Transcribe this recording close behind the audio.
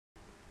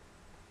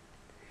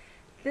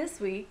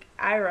This week,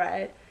 I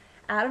read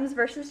Adams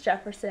versus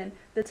Jefferson,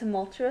 The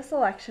Tumultuous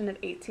Election of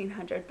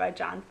 1800 by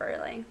John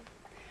Ferling.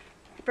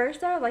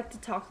 First, I would like to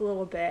talk a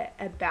little bit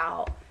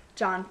about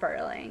John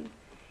Ferling.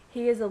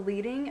 He is a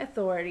leading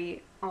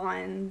authority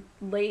on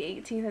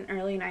late 18th and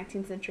early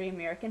 19th century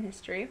American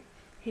history.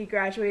 He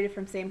graduated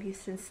from Sam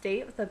Houston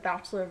State with a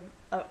Bachelor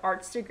of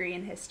Arts degree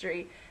in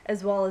history,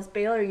 as well as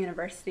Baylor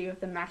University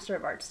with a Master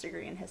of Arts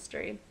degree in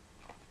history.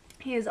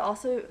 He is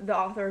also the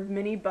author of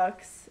many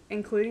books,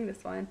 including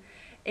this one,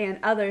 and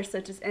others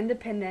such as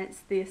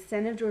Independence, The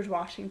Ascent of George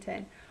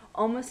Washington,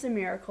 Almost a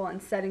Miracle,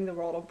 and Setting the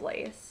World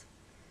Ablaze.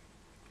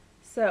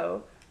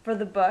 So, for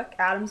the book,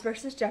 Adams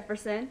versus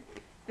Jefferson,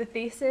 the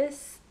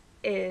thesis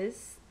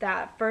is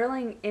that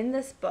Ferling, in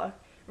this book,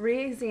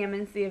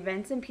 reexamines the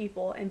events and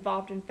people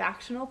involved in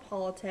factional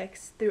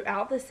politics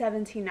throughout the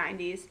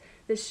 1790s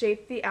that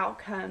shaped the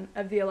outcome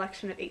of the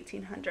election of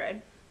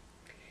 1800.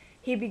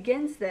 He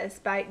begins this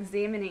by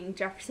examining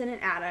Jefferson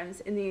and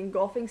Adams in the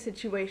engulfing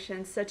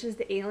situations such as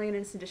the Alien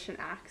and Sedition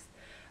Acts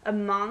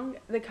among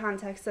the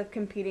context of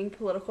competing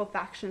political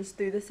factions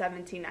through the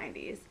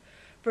 1790s.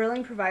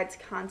 Ferling provides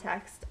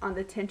context on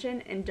the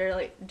tension and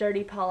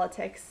dirty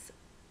politics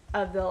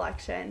of the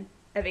election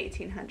of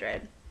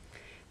 1800.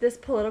 This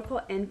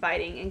political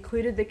infighting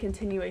included the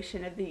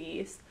continuation of the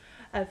use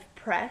of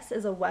press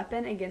as a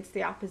weapon against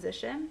the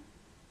opposition,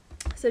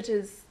 such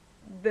as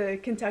the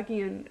Kentucky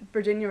and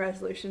Virginia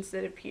resolutions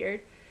that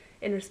appeared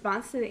in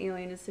response to the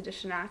Alien and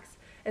Sedition Acts,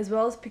 as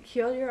well as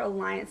peculiar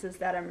alliances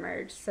that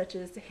emerged, such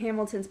as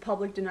Hamilton's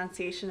public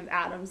denunciation of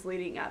Adams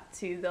leading up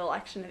to the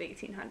election of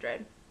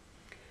 1800.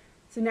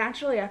 So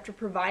naturally, after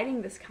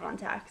providing this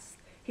context,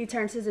 he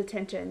turns his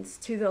attentions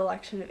to the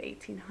election of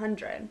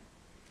 1800.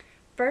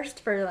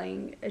 First,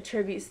 Ferling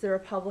attributes the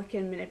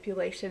Republican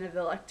manipulation of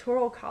the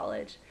Electoral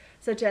College,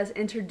 such as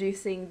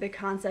introducing the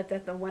concept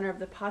that the winner of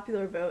the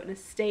popular vote in a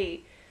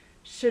state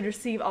should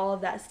receive all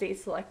of that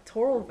state's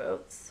electoral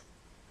votes,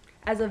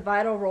 as a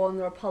vital role in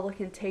the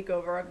Republican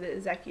takeover of the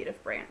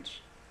executive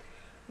branch.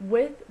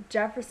 With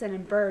Jefferson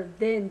and Burr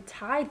then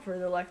tied for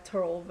the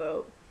electoral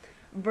vote,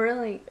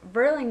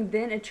 Ferling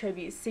then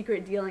attributes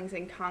secret dealings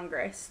in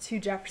Congress to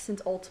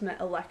Jefferson's ultimate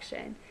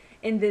election,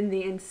 and then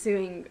the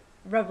ensuing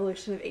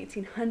Revolution of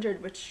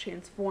 1800, which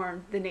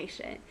transformed the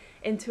nation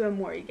into a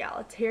more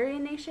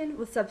egalitarian nation,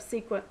 with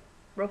subsequent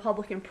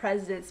Republican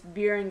presidents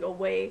veering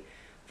away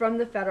from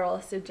the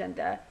Federalist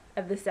agenda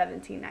of the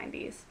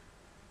 1790s.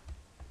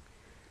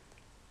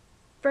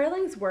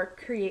 Ferling's work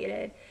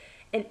created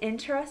an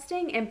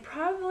interesting and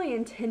probably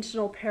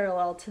intentional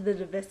parallel to the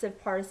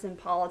divisive partisan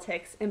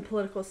politics and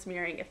political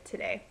smearing of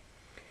today.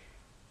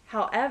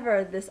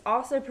 However, this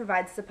also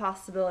provides the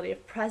possibility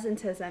of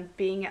presentism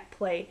being at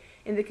play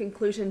in the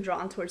conclusion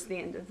drawn towards the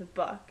end of the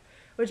book,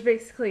 which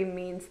basically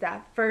means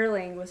that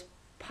Ferling was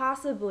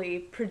possibly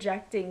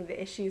projecting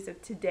the issues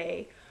of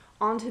today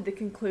onto the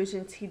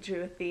conclusions he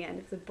drew at the end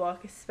of the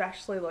book,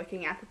 especially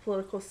looking at the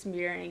political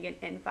smearing and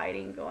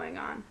infighting going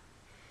on.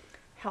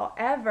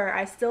 However,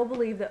 I still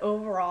believe that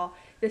overall,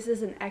 this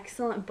is an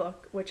excellent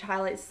book which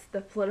highlights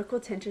the political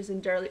tensions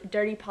and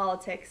dirty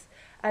politics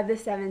of the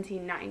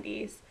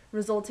 1790s,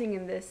 resulting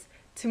in this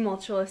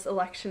tumultuous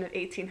election of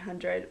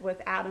 1800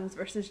 with Adams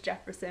versus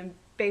Jefferson,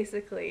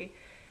 basically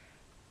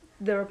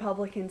the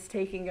Republicans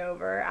taking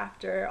over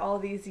after all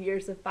these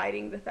years of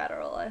fighting the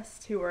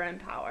Federalists who were in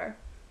power.